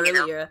mentioned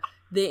earlier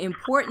the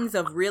importance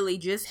of really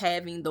just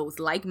having those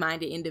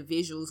like-minded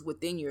individuals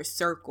within your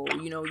circle.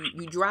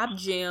 You drop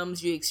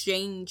gems, you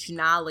exchange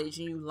knowledge,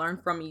 and you learn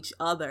from each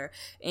other,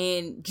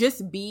 and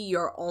just be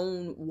your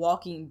own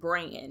walking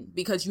brand,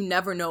 because you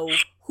never know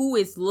who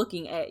is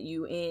looking at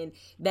you. And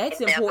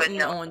that's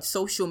important on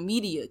social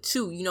media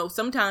too.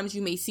 Sometimes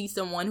you may see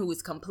someone who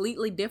is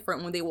completely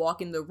different when they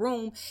walk in the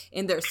room,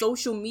 and their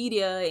social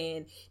media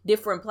and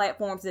different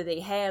platforms that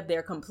they have,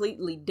 they're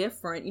completely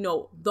different.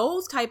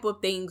 Those type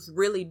of things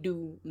really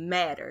do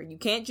matter. You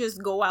can't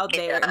just go out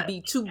there and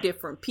be two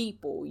different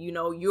people.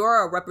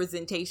 You're a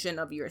representation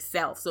of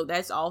yourself, so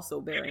that's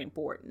also very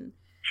important.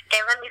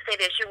 And let me say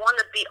this, you want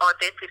to be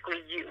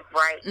authentically you,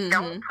 right? Mm-hmm.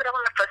 Don't put on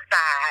a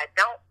facade.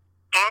 Don't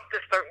act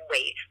a certain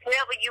way.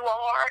 Whoever you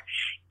are,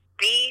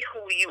 be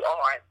who you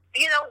are,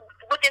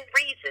 within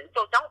reason.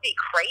 So don't be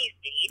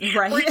crazy.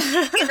 Right. But,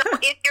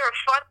 if you're a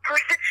fun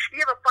person,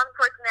 you have a fun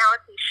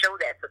personality, show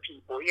that to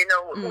people.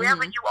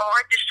 Whoever you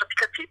are, just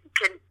because people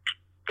can,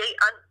 they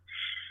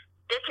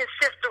can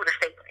sift through the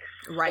fakeness.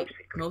 Right.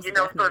 So if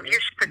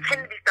you're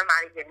pretending to be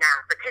somebody you're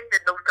not, pretending to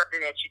know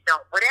something that you don't,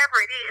 whatever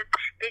it is,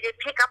 they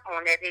pick up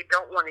on that. They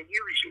don't want to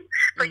use you.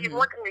 So you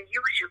want them to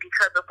use you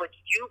because of what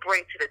you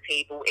bring to the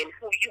table and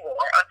who you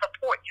are, or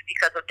support you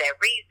because of that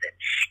reason.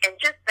 And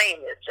just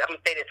saying this, I'm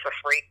going to say this for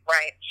free,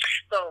 right?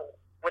 So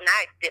when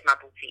I did my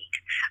boutique,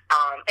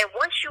 and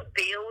once you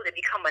build and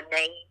become a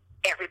name,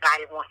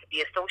 everybody wants to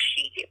be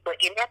associated.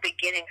 But in that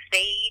beginning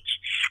stage,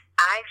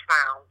 I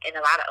found, and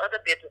a lot of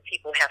other business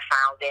people have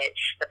found, that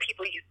the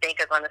people you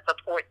think are going to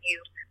support you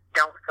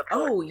don't support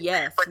you. Oh,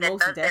 yes, but that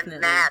most doesn't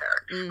definitely matter.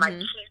 Mm-hmm. Like,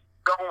 keep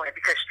going,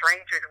 because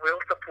strangers will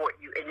support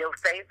you. And your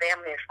same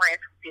family and friends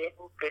who didn't,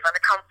 they're going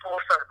to come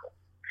full circle.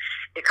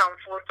 They come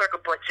full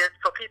circle, but just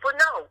so people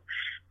know,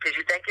 because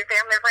you think your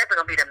family and friends are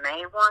going to be the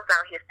main ones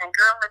out here saying,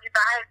 girl, let me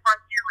buy it from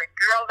you, and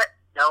girl,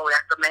 no,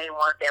 that's the main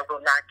ones that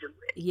will not do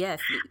it. Yes.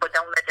 But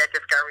don't let that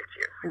discourage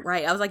you.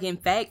 Right. I was like, in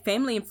fact,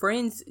 family and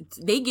friends,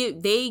 they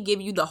give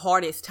you the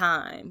hardest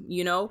time,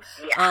 Yeah.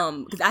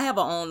 Because I have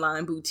an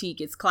online boutique.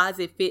 It's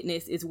Closet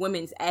Fitness. It's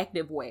women's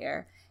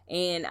activewear.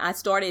 And I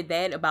started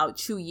that about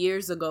 2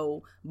 years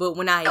ago. But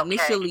when I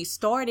initially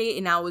started,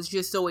 and I was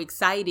just so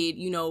excited,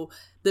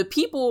 the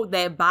people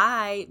that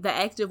buy the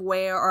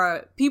activewear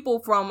are people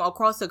from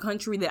across the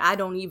country that I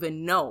don't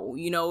even know,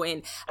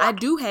 and I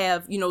do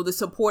have, the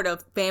support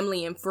of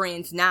family and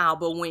friends now.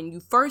 But when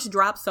you first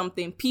drop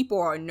something, people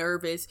are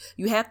nervous.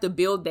 You have to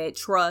build that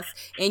trust,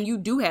 and you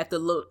do have to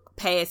look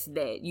past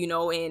that,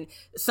 and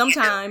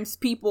sometimes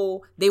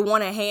people, they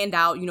want a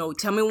handout,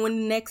 tell me when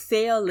the next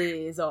sale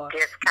is, or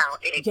discount.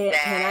 Exactly.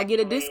 Can I get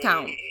a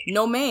discount?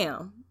 No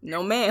ma'am.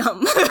 Right.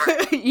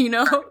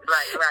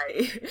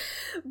 Right.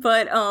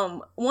 But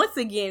once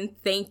again,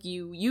 thank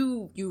you.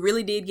 You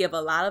really did give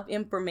a lot of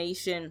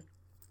information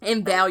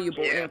and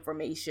valuable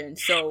information.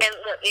 So, and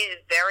look, it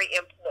is very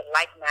important,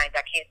 like-minded.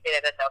 I can't say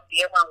that enough.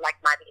 Be around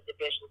like-minded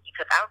individuals,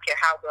 because I don't care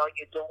how well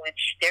you're doing.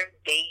 There's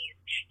days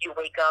you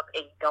wake up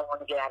and you don't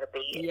want to get out of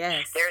bed.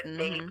 Yes. There's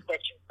days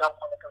that you don't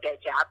want to do that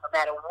job, no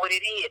matter what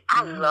it is.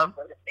 I love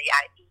real estate.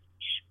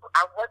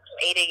 I work from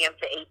 8 a.m.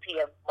 to 8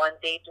 p.m.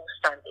 Monday through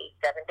Sunday,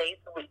 7 days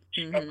a week.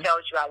 That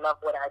tells you I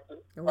love what I do,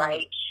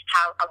 right?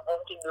 How I'm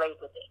working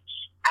Labor Day.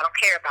 I don't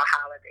care about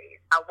holidays.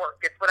 I work.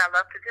 That's what I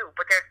love to do.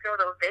 But there's still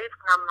those days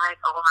when I'm like,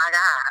 oh my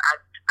God,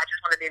 I just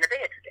want to be in the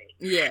bed today.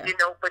 Yeah.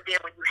 But then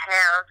when you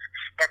have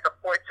that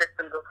support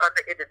system of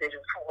other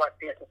individuals who run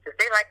businesses,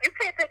 they're like, you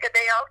can't take a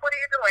day off. What are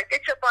you doing?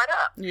 Get your butt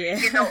up.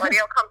 Yeah. Or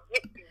they'll come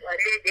get you. Or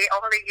they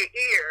all in your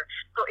ear.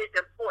 So it's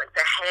important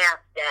to have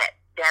that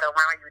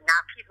around you,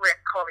 not people that's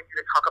calling you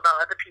to talk about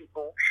other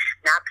people,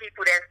 not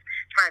people that's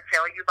trying to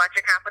tell you about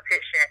your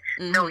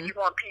competition. No, you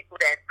want people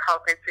that's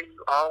talking to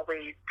you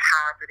always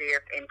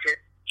positive and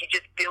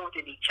just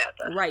building each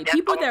other. Right.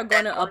 People that are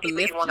going to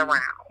uplift you.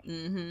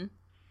 Mm-hmm.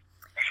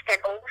 And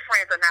old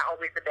friends are not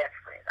always the best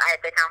friends. I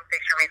had that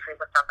conversation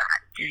recently with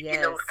somebody.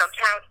 Yes.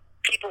 Sometimes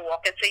people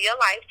walk into your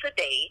life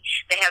today,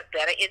 they have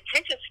better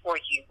intentions for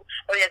you,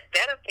 or that's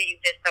better for you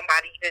than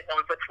somebody you've been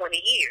known for 20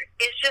 years.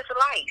 It's just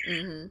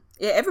life.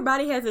 Yeah,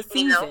 everybody has a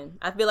season.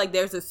 I feel like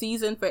there's a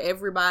season for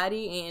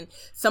everybody, and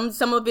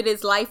some of it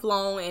is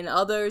lifelong, and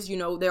others,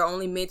 they're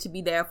only meant to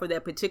be there for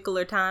that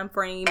particular time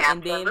frame.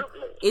 Absolutely. And then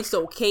it's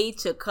okay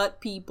to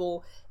cut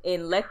people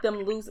and let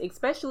them loose,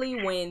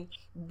 especially when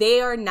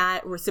they are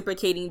not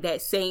reciprocating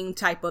that same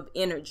type of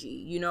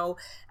energy.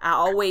 I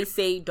always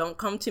say, don't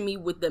come to me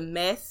with the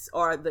mess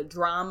or the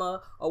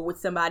drama or what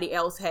somebody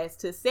else has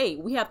to say.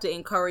 We have to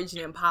encourage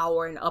and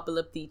empower and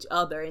uplift each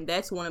other. And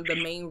that's one of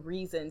the main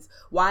reasons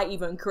why I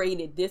even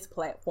created this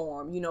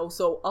platform,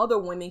 so other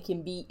women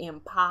can be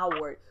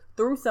empowered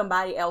through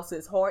somebody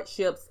else's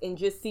hardships and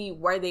just see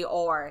where they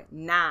are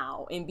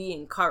now and be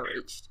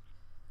encouraged.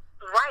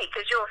 Right,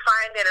 because you'll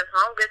find that as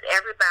long as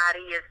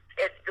everybody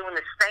is doing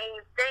the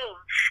same thing,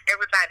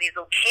 everybody's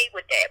okay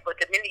with that. But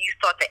the minute you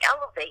start to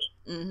elevate,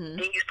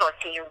 then you start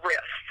seeing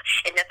rifts.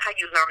 And that's how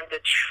you learn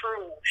the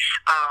true,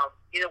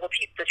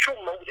 the true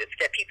motives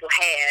that people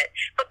had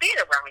for being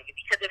around you.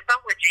 Because if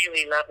someone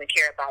genuinely loves and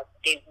care about you,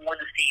 they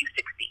want to see you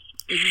succeed.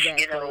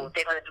 Exactly.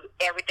 They're going to do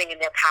everything in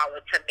their power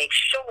to make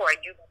sure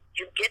you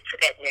get to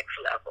that next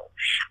level.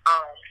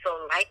 So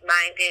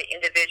like-minded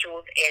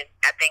individuals, and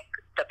I think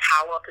the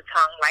power of the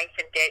tongue, life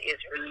and death is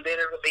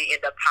literally in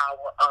the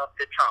power of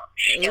the tongue.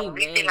 Amen. And when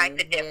we say life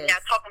and death, we're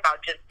not talking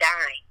about just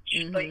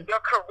dying, but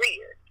your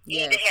career.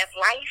 Yes. Either has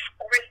life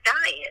or it's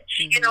dying.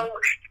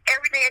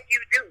 Everything that you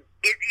do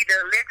is either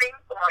living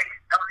or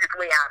it's on its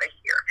way out of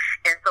here.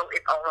 And so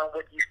it's all on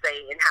what you say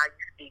and how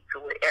you speak to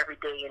it every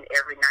day and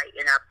every night.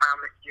 And I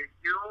promise you,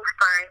 you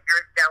find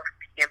yourself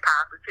being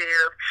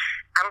positive.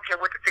 I don't care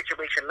what the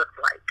situation looks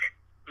like.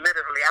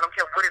 Literally, I don't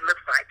care what it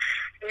looks like.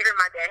 Even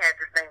my dad has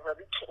this thing where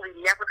we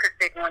never could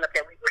say growing up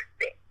that we were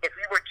sick. If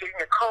we were getting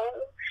a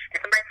cold,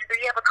 and somebody said, "Do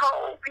you have a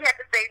cold?" we had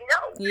to say no.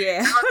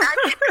 Yeah.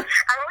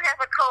 I don't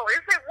have a cold. They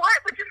said, "What?"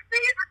 But you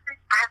see,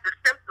 I have the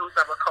symptoms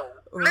of a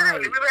cold. Right.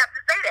 Literally, we would have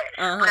to say that.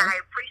 But I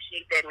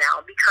appreciate that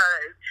now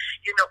because,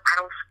 I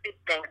don't speak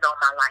things on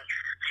my life.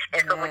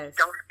 And so when you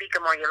don't speak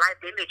them on your life,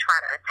 they may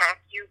try to attack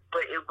you,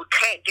 but it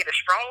can't get a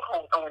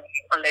stronghold on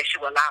you unless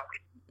you allow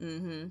it.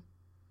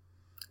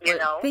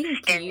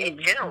 Thank you.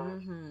 In general,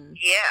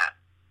 yeah.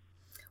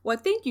 Well,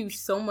 thank you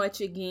so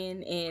much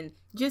again. And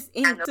just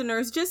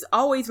listeners, just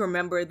always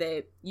remember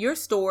that your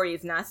story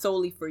is not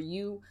solely for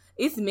you.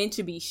 It's meant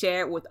to be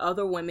shared with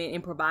other women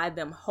and provide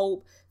them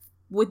hope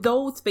with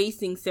those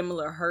facing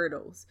similar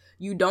hurdles.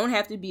 You don't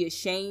have to be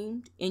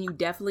ashamed, and you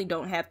definitely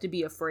don't have to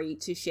be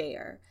afraid to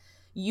share.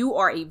 You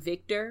are a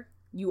victor,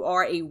 you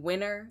are a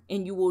winner,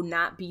 and you will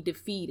not be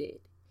defeated.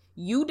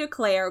 You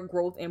declare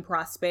growth and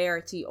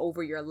prosperity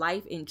over your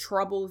life, and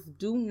troubles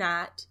do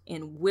not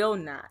and will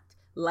not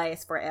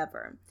last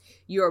forever.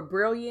 You're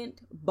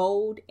brilliant,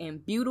 bold,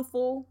 and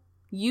beautiful.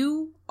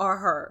 You are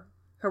her,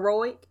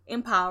 heroic,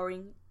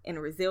 empowering,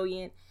 and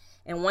resilient.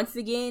 And once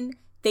again,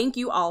 thank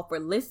you all for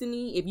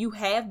listening. If you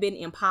have been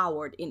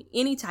empowered in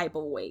any type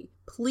of way,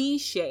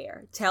 please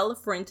share. Tell a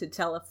friend to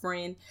tell a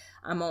friend.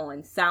 I'm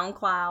on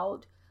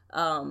SoundCloud,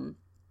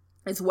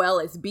 as well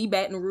as Be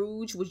Baton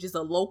Rouge, which is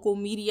a local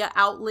media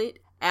outlet,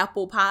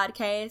 Apple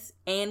Podcasts,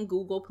 and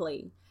Google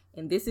Play.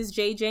 And this is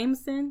Jay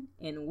Jameson,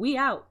 and we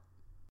out.